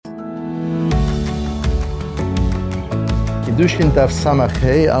Kiddushin Daf Samach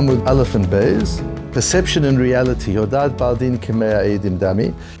Hey Amud Aleph and Beis. Perception and reality. Hodat Kemאה, Adim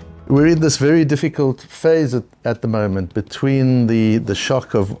Dami. We're in this very difficult phase at the moment between the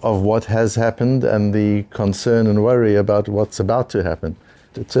shock of what has happened and the concern and worry about what's about to happen.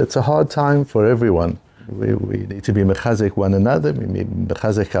 It's a hard time for everyone. We need to be mechazek one another, we need to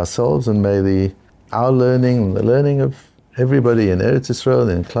mechazek ourselves, and may our learning, the learning of everybody in Eretz Yisrael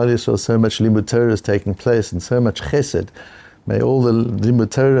and in Klal Yisrael, so much limud Torah is taking place and so much chesed. May all the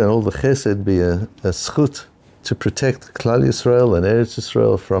limud Torah and all the chesed be a schut to protect Klal Yisrael and Eretz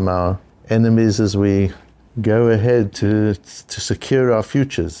Yisrael from our enemies as we go ahead to secure our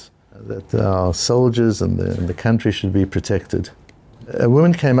futures, that our soldiers and the country should be protected. A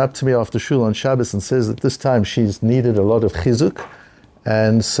woman came up to me after shul on Shabbos and says that this time she's needed a lot of chizuk,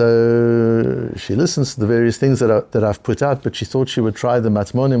 and so she listens to the various things that I've put out, but she thought she would try the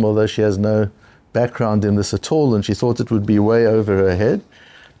matmonim, although she has no background in this at all, and she thought it would be way over her head.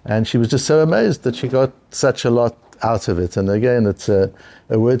 And she was just so amazed that she got such a lot out of it. And again, it's a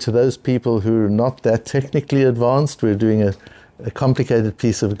word to those people who are not that technically advanced. We're doing a complicated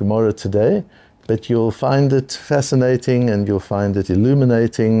piece of Gemara today, but you'll find it fascinating and you'll find it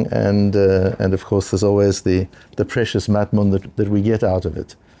illuminating, and of course there's always the precious matmon that we get out of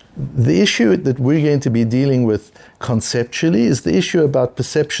it. The issue that we're going to be dealing with conceptually is the issue about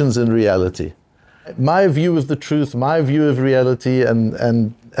perceptions and reality. My view of the truth, my view of reality, and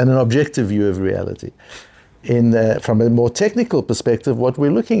an objective view of reality. From a more technical perspective, what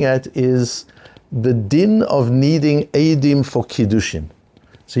we're looking at is the din of needing Adim for Kiddushin.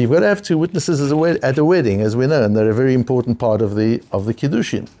 So you've got to have two witnesses at a wedding, as we know, and they're a very important part of the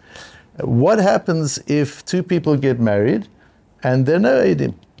Kiddushin. What happens if two people get married and there are no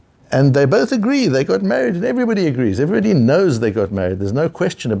Adim? And they both agree they got married, and everybody agrees. Everybody knows they got married. There's no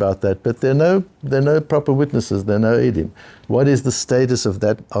question about that. But there are no proper witnesses. There are no edim. What is the status of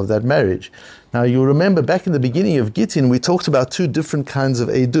that marriage? Now you'll remember back in the beginning of Gittin, we talked about two different kinds of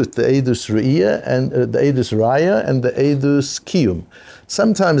edut: the edus raya and the edus raya and the edus kiyum.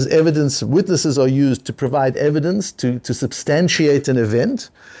 Sometimes witnesses are used to provide evidence to substantiate an event,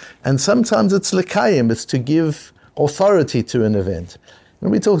 and sometimes it's lekayim, it's to give authority to an event. And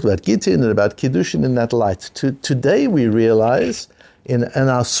we talked about Gittin and about Kiddushin in that light. Today we realize in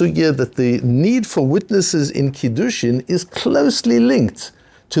our sugya that the need for witnesses in Kiddushin is closely linked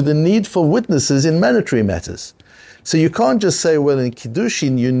to the need for witnesses in mandatory matters. So you can't just say, well, in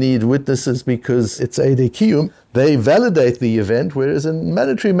Kiddushin you need witnesses because it's Eidei Kiyum. They validate the event, whereas in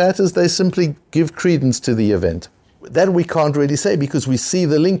mandatory matters they simply give credence to the event. That we can't really say because we see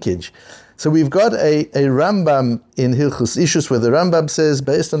the linkage. So we've got a Rambam in Hilchus Ishus where the Rambam says,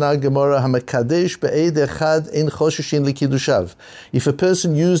 based on our Gemara, Hamakadesh be'ed echad ein choshishin likidushav. If a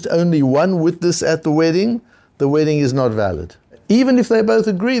person used only one witness at the wedding is not valid. Even if they both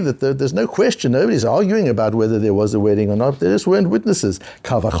agree that there's no question, nobody's arguing about whether there was a wedding or not, there just weren't witnesses.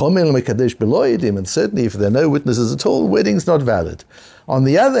 Kavachomel mekadesh below edim, and certainly if there are no witnesses at all, wedding's not valid. On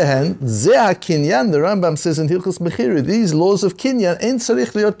the other hand, Zeh HaKinyan, the Rambam says in Hilchos Mechira, these laws of Kinyan, ein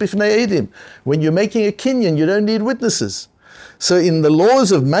tzarich liot bifnei edim. When you're making a Kinyan, you don't need witnesses. So in the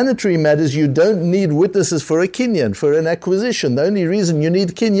laws of mandatory matters, you don't need witnesses for a Kinyan, for an acquisition. The only reason you need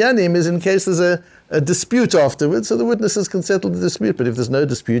Kinyanim is in case there's a dispute afterwards, so the witnesses can settle the dispute. But if there's no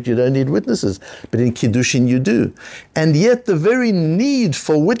dispute, you don't need witnesses. But in Kiddushin, you do. And yet the very need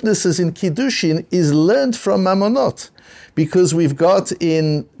for witnesses in Kiddushin is learned from Mamonot. Because we've got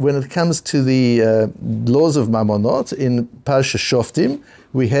when it comes to the laws of Mamonot, in Parsha Shoftim,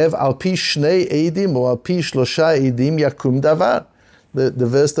 we have Al Pi Shnei Eidim or Al Pi Shlosha Eidim Yakum Davar. The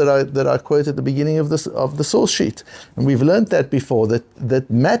verse that I quote at the beginning of the source sheet. And we've learned that before, that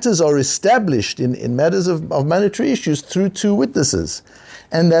matters are established in matters of mandatory issues through two witnesses.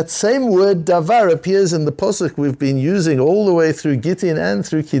 And that same word davar appears in the posuk we've been using all the way through Gittin and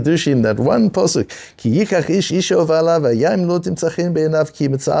through Kiddushin, that one posuk. Ki yikach ish isho v'alav v'yayim lo timtzachin be'enav ki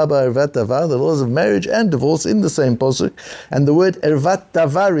mitzah ba'ervat davar, the laws of marriage and divorce in the same posuk. And the word ervat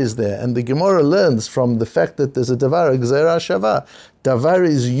davar is there. And the Gemara learns from the fact that there's a davar, a gzera shava. Davar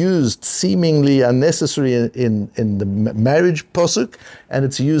is used seemingly unnecessary in the marriage posuk, and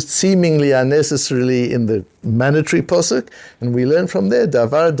it's used seemingly unnecessarily in the mandatory posuk. And we learn from there,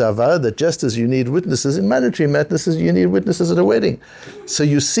 davar, that just as you need witnesses in mandatory matters, you need witnesses at a wedding. So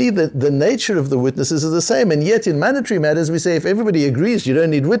you see that the nature of the witnesses is the same, and yet in mandatory matters we say if everybody agrees, you don't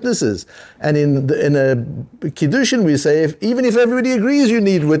need witnesses. And in a Kiddushin we say even if everybody agrees, you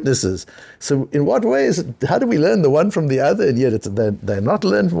need witnesses. So in what ways? How do we learn the one from the other? And yet they're not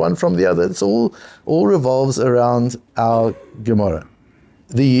learned one from the other. It's all revolves around our Gemara.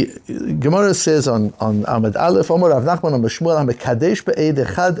 The Gemara says on Amud Aleph, Omer Rav Nachman Omer Shmuel HaMekadesh be'ed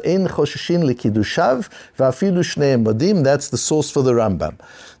echad ein chosheshin lekidushav va'afilu shneim modim. That's the source for the Rambam.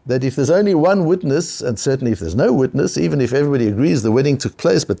 That if there's only one witness, and certainly if there's no witness, even if everybody agrees the wedding took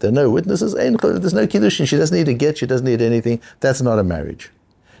place, but there are no witnesses, there's no Kiddushin, she doesn't need a get, she doesn't need anything, that's not a marriage.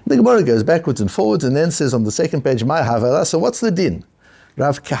 The Gemara goes backwards and forwards and then says on the second page, my havala, so what's the din?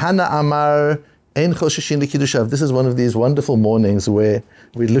 Rav Kahana Amar Ein Chosheshin Lekidushav. This is one of these wonderful mornings where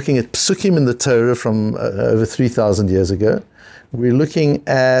we're looking at psukim in the Torah from over 3,000 years ago. We're looking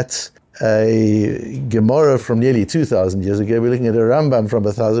at a Gemara from nearly 2,000 years ago. We're looking at a Rambam from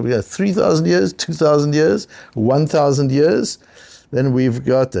 1,000. We've got 3,000 years, 2,000 years, 1,000 years. Then we've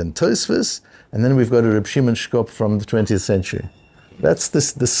got an Tosfos, and then we've got a Reb Shimon Shkop from the 20th century. That's the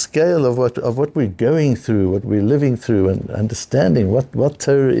scale of what we're going through, what we're living through, and understanding what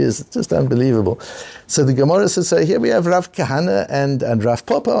Torah is. It's just unbelievable. So the Gemara says, so here we have Rav Kahana and Rav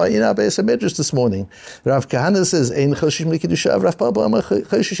Papa in our Beis HaMedrash this morning. Rav Kahana says, Ein chosheshin lekidushav, Rav Papa amar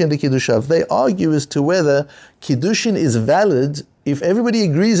chosheshin lekidushav. They argue as to whether Kiddushin is valid if everybody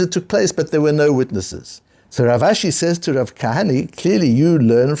agrees it took place, but there were no witnesses. So Rav Ashi says to Rav Kahani, clearly you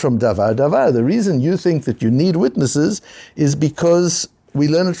learn from Davar Davar. The reason you think that you need witnesses is because we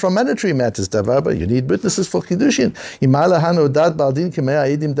learn it from mandatory matters, Davar, but you need witnesses for Kiddushin.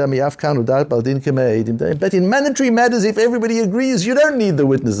 But in mandatory matters, if everybody agrees, you don't need the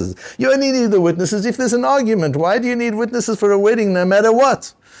witnesses. You only need the witnesses if there's an argument. Why do you need witnesses for a wedding no matter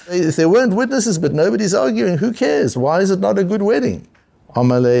what? If there weren't witnesses but nobody's arguing, who cares? Why is it not a good wedding?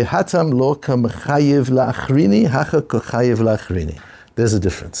 There's a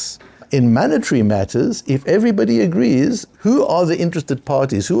difference. In mandatory matters, if everybody agrees, who are the interested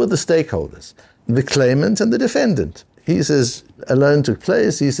parties? Who are the stakeholders? The claimant and the defendant. He says a loan took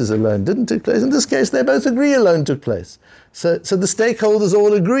place, he says a loan didn't take place. In this case, they both agree a loan took place. So the stakeholders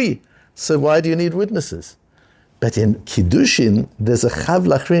all agree. So why do you need witnesses? But in Kiddushin, there's a chav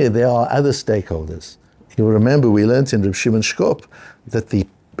lachrini, there are other stakeholders. You'll remember we learned in Reb Shimon Shkop that the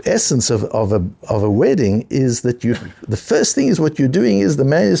essence of a wedding is that the first thing is what you're doing is the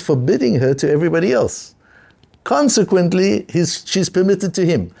man is forbidding her to everybody else. Consequently, she's permitted to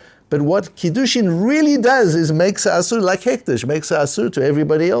him. But what Kiddushin really does is makes her asur like hekdesh, makes her asur to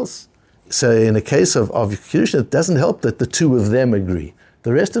everybody else. So in a case of Kiddushin, it doesn't help that the two of them agree.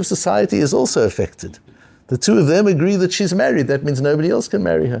 The rest of society is also affected. The two of them agree that she's married. That means nobody else can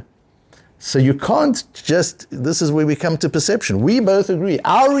marry her. So you can't this is where we come to perception. We both agree.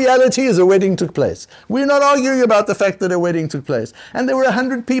 Our reality is a wedding took place. We're not arguing about the fact that a wedding took place. And there were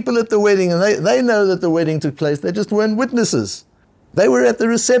 100 people at the wedding, and they know that the wedding took place. They just weren't witnesses. They were at the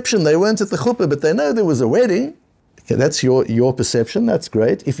reception. They weren't at the chuppah, but they know there was a wedding. Okay, that's your perception. That's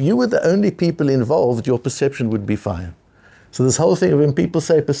great. If you were the only people involved, your perception would be fine. So this whole thing of when people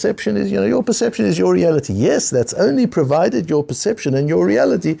say perception is, your perception is your reality. Yes, that's only provided your perception and your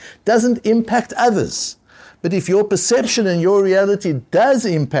reality doesn't impact others. But if your perception and your reality does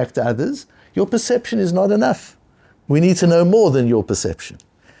impact others, your perception is not enough. We need to know more than your perception.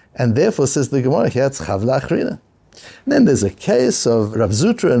 And therefore, says the Gemara, here it's chav la'achrina. Then there's a case of Rav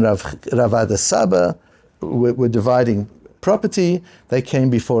Zutra and Rav Ada Saba were dividing property. They came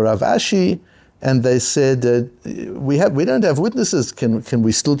before Rav Ashi, and they said, we don't have witnesses. Can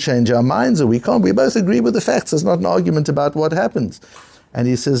we still change our minds, or we can't? We both agree with the facts. There's not an argument about what happens. And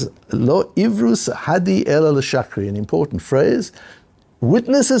he says, Lo ivrus hadi ela l'shakri, an important phrase.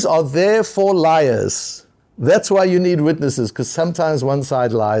 Witnesses are there for liars. That's why you need witnesses, because sometimes one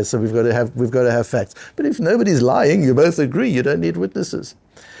side lies, so we've got to have facts. But if nobody's lying, you both agree, you don't need witnesses.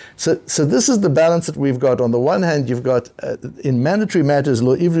 So this is the balance that we've got. On the one hand, you've got in mandatory matters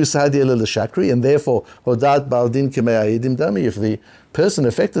lo ivru sadi ela l'shakri, and therefore hodat baldin kemea adim dami. If the person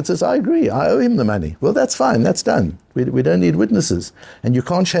affected says, I agree, I owe him the money, well, that's fine, that's done. We don't need witnesses, and you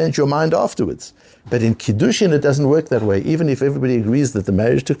can't change your mind afterwards. But in Kiddushin, it doesn't work that way. Even if everybody agrees that the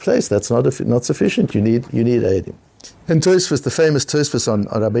marriage took place, that's not sufficient. You need adim. And Tosfos, the famous Tosfos on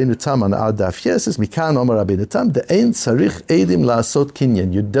Rabbeinu Tam on our daf here says, Mikan Omar Rabbeinu Tam, de'ein tzarich edim la'asot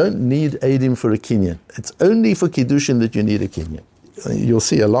kinyan. You don't need edim for a kinyan. It's only for Kiddushin that you need a kinyan. You'll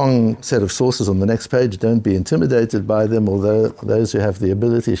see a long set of sources on the next page. Don't be intimidated by them, although those who have the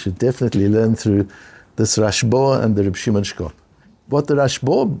ability should definitely learn through this Rashbo and the Reb Shimon Shkop. What the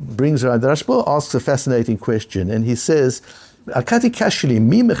Rashbo brings around, the Rashbo asks a fascinating question, and he says, Akati kashli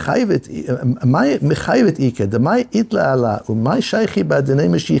mi mechayvet ike demai itla ala umai shaychi ba'denei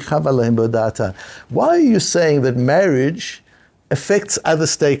meshichav alehem b'odata. Why are you saying that marriage affects other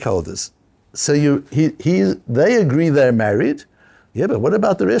stakeholders? So they agree they're married, Yeah, but what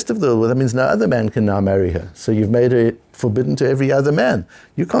about the rest of the world? Well, that means no other man can now marry her. So you've made her forbidden to every other man.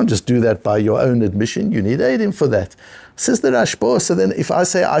 You can't just do that by your own admission. You need Eidim for that. Says the Rashba, so then if I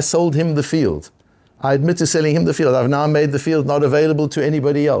say I sold him the field, I admit to selling him the field, I've now made the field not available to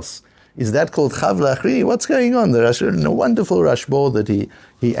anybody else. Is that called Chavla Achrini? What's going on? The Rashba, a wonderful Rashba that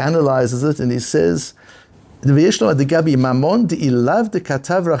he analyzes it and he says, ויש לו דגבי ממון דאילב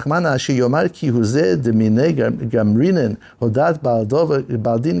דכתב רחמנה שיאמר כי הוא זה דמיני גמרינן הודאת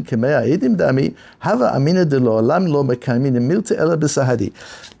בעל דין כמאה עדים דמי הווה אמינא דלעולם לא מקיימין מילתא אלא בסהדי.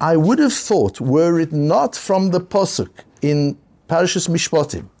 I would have thought, were it not from the posuk in Parashas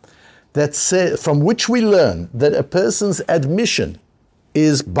Mishpatim, that from which we learn that a person's admission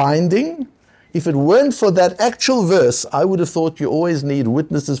is binding, if it weren't for that actual verse, I would have thought you always need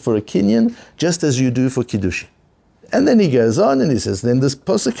witnesses for a kinyan, just as you do for Kiddushin. And then he goes on and he says, then this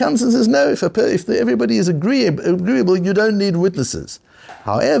pasuk comes and says, no, if everybody is agreeable, you don't need witnesses.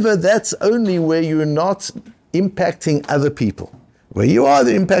 However, that's only where you're not impacting other people. Where you are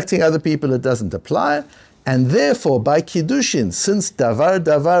impacting other people, it doesn't apply. And therefore, by Kiddushin, since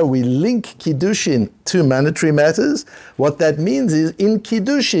davar, we link Kiddushin to mandatory matters, what that means is, in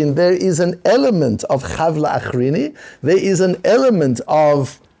Kiddushin, there is an element of Chavla Achrini, there is an element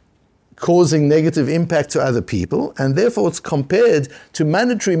of causing negative impact to other people, and therefore it's compared to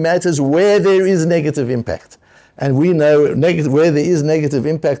mandatory matters where there is negative impact. And we know where there is negative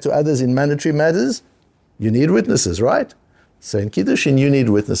impact to others in mandatory matters, you need witnesses, right? So in Kiddushin, you need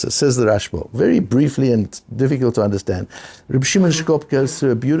witnesses, says the Rashba. Very briefly and difficult to understand. Reb Shimon Shkop goes through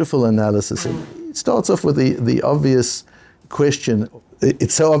a beautiful analysis. It starts off with the obvious question.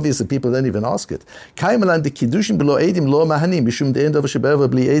 It's so obvious that people don't even ask it. We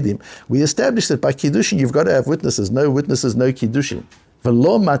established that by Kiddushin, you've got to have witnesses. No witnesses, no Kiddushin.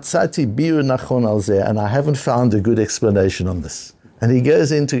 And I haven't found a good explanation on this. And he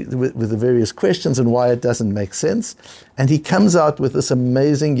goes into with the various questions and why it doesn't make sense. And he comes out with this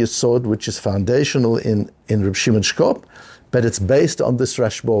amazing yesod, which is foundational in Reb Shimon Shkop, but it's based on this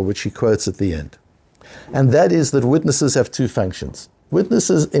Rashba, which he quotes at the end. And that is that witnesses have two functions.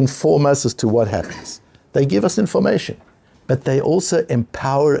 Witnesses inform us as to what happens. They give us information, but they also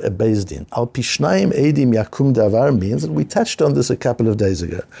empower a Beis Din. Al pishnayim edim yakum davar means, and we touched on this a couple of days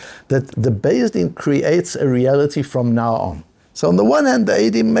ago, that the Beis Din creates a reality from now on. So on the one hand, the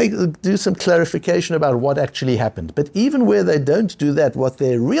Eidim do some clarification about what actually happened. But even where they don't do that, what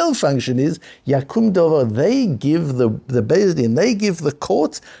their real function is, Yakum Dover, they give the Beis Din, they give the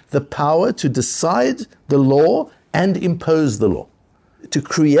court the power to decide the law and impose the law. To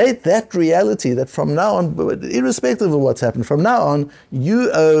create that reality that from now on, irrespective of what's happened, from now on, you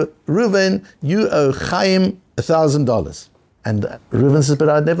owe Reuven, you owe Chaim $1,000. And Reuven says, but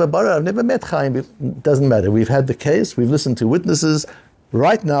I've never met Chaim. It doesn't matter. We've had the case. We've listened to witnesses.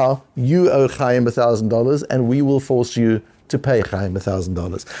 Right now, you owe Chaim $1,000, and we will force you to pay Chaim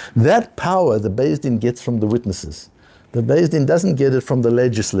 $1,000. That power the Beis Din gets from the witnesses. The Beis Din doesn't get it from the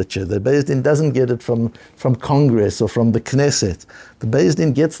legislature. The Beis Din doesn't get it from Congress or from the Knesset. The Beis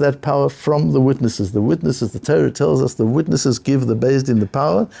Din gets that power from the witnesses. The witnesses, the Torah tells us, the witnesses give the Beis Din the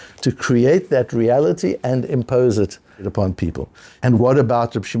power to create that reality and impose it upon people. And what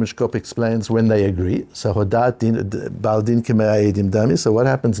about, Reb Shimon Shkop explains, when they agree? So Hodat Ba'al Din Kemea Edim Dami. So what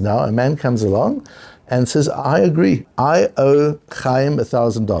happens now? A man comes along and says, I agree. I owe Chaim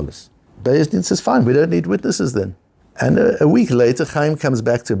 $1,000. Beis Din says, fine, we don't need witnesses then. And a week later, Chaim comes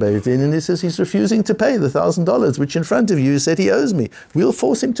back to Beis Din and he says he's refusing to pay the $1,000, which in front of you said he owes me. We'll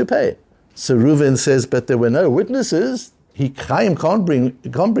force him to pay. So Reuven says, but there were no witnesses. Chaim can't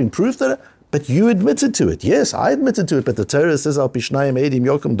bring proof that. But you admitted to it. Yes, I admitted to it, but the Torah says, Al pishnayim edim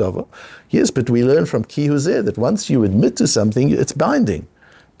yokum davar. Yes, but we learn from Ki Huzeh that once you admit to something, it's binding,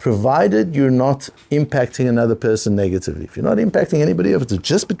 provided you're not impacting another person negatively. If you're not impacting anybody else, it's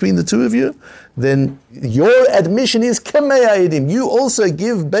just between the two of you, then your admission is kemea edim. You also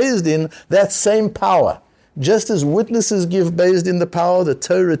give Beis Din that same power. Just as witnesses give Beis Din the power, the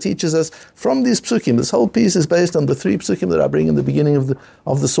Torah teaches us from these psukim. This whole piece is based on the three psukim that I bring in the beginning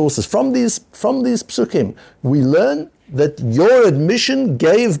of the sources. From these psukim, we learn that your admission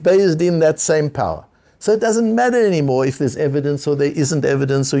gave Beis Din that same power. So it doesn't matter anymore if there's evidence or there isn't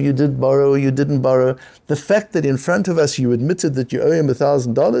evidence, or you did borrow or you didn't borrow. The fact that in front of us you admitted that you owe him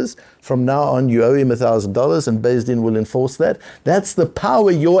 $1,000, from now on you owe him $1,000 and Beis Din will enforce that. That's the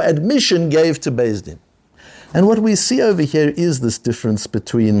power your admission gave to Beis Din. And what we see over here is this difference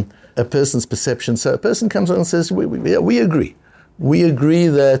between a person's perception. So a person comes on and says, we agree. We agree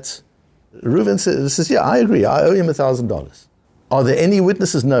that Reuven says, yeah, I agree. I owe him $1,000. Are there any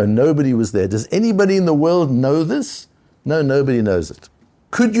witnesses? No, nobody was there. Does anybody in the world know this? No, nobody knows it.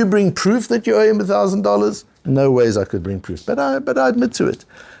 Could you bring proof that you owe him $1,000? No ways I could bring proof, but I admit to it.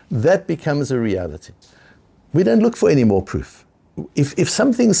 That becomes a reality. We don't look for any more proof.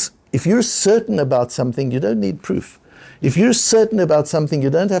 If you're certain about something, you don't need proof. If you're certain about something, you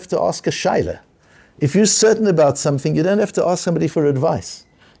don't have to ask a shaila. If you're certain about something, you don't have to ask somebody for advice.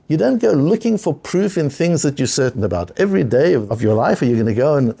 You don't go looking for proof in things that you're certain about. Every day of your life, are you going to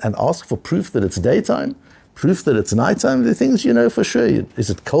go and ask for proof that it's daytime? Proof that it's nighttime? The things you know for sure. Is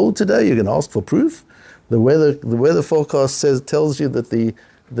it cold today? You're going to ask for proof? The weather forecast tells you that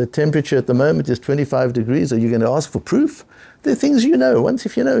the temperature at the moment is 25 degrees. Are you going to ask for proof? They're things you know. Once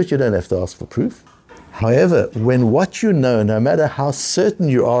if you know it, you don't have to ask for proof. However, when what you know, no matter how certain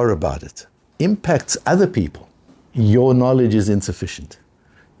you are about it, impacts other people, your knowledge is insufficient.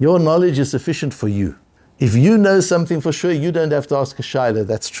 Your knowledge is sufficient for you. If you know something for sure, you don't have to ask a shaila,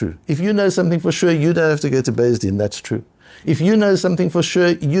 that's true. If you know something for sure, you don't have to go to Beis Din, that's true. If you know something for sure,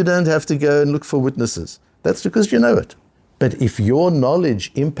 you don't have to go and look for witnesses. That's because you know it. But if your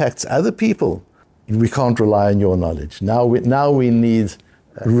knowledge impacts other people, we can't rely on your knowledge. Now we need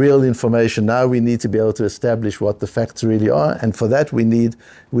real information. Now we need to be able to establish what the facts really are, and for that we need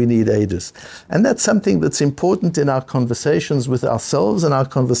edus. And that's something that's important in our conversations with ourselves and our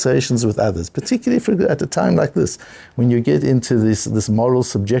conversations with others, particularly at a time like this, when you get into this moral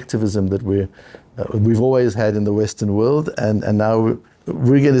subjectivism that we've always had in the Western world, and now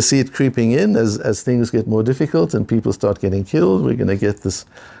we're going to see it creeping in as things get more difficult and people start getting killed. We're going to get this.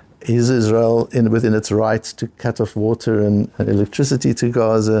 Is Israel within its rights to cut off water and electricity to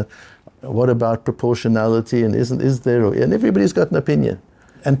Gaza? What about proportionality? And and everybody's got an opinion.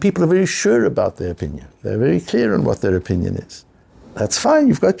 And people are very sure about their opinion. They're very clear on what their opinion is. That's fine,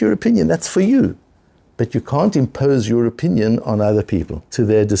 you've got your opinion, that's for you. But you can't impose your opinion on other people to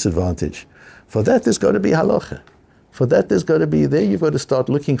their disadvantage. For that, there's got to be halacha. For that, there's got to be you've got to start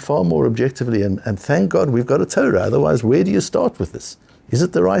looking far more objectively. And thank God we've got a Torah. Otherwise, where do you start with this? Is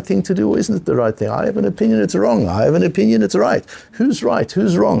it the right thing to do or isn't it the right thing? I have an opinion, it's wrong. I have an opinion, it's right. Who's right?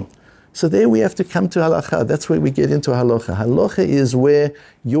 Who's wrong? So there we have to come to halacha. That's where we get into halacha. Halacha is where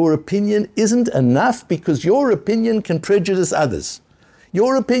your opinion isn't enough because your opinion can prejudice others.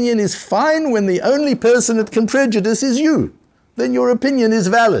 Your opinion is fine when the only person it can prejudice is you. Then your opinion is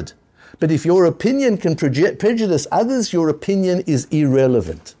valid. But if your opinion can prejudice others, your opinion is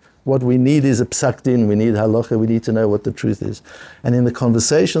irrelevant. What we need is a psak din, we need halacha, we need to know what the truth is. And in the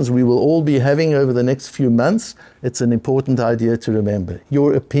conversations we will all be having over the next few months, it's an important idea to remember.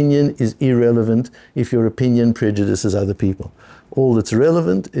 Your opinion is irrelevant if your opinion prejudices other people. All that's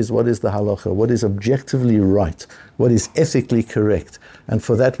relevant is what is the halacha, what is objectively right, what is ethically correct. And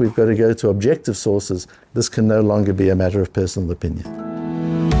for that we've got to go to objective sources. This can no longer be a matter of personal opinion.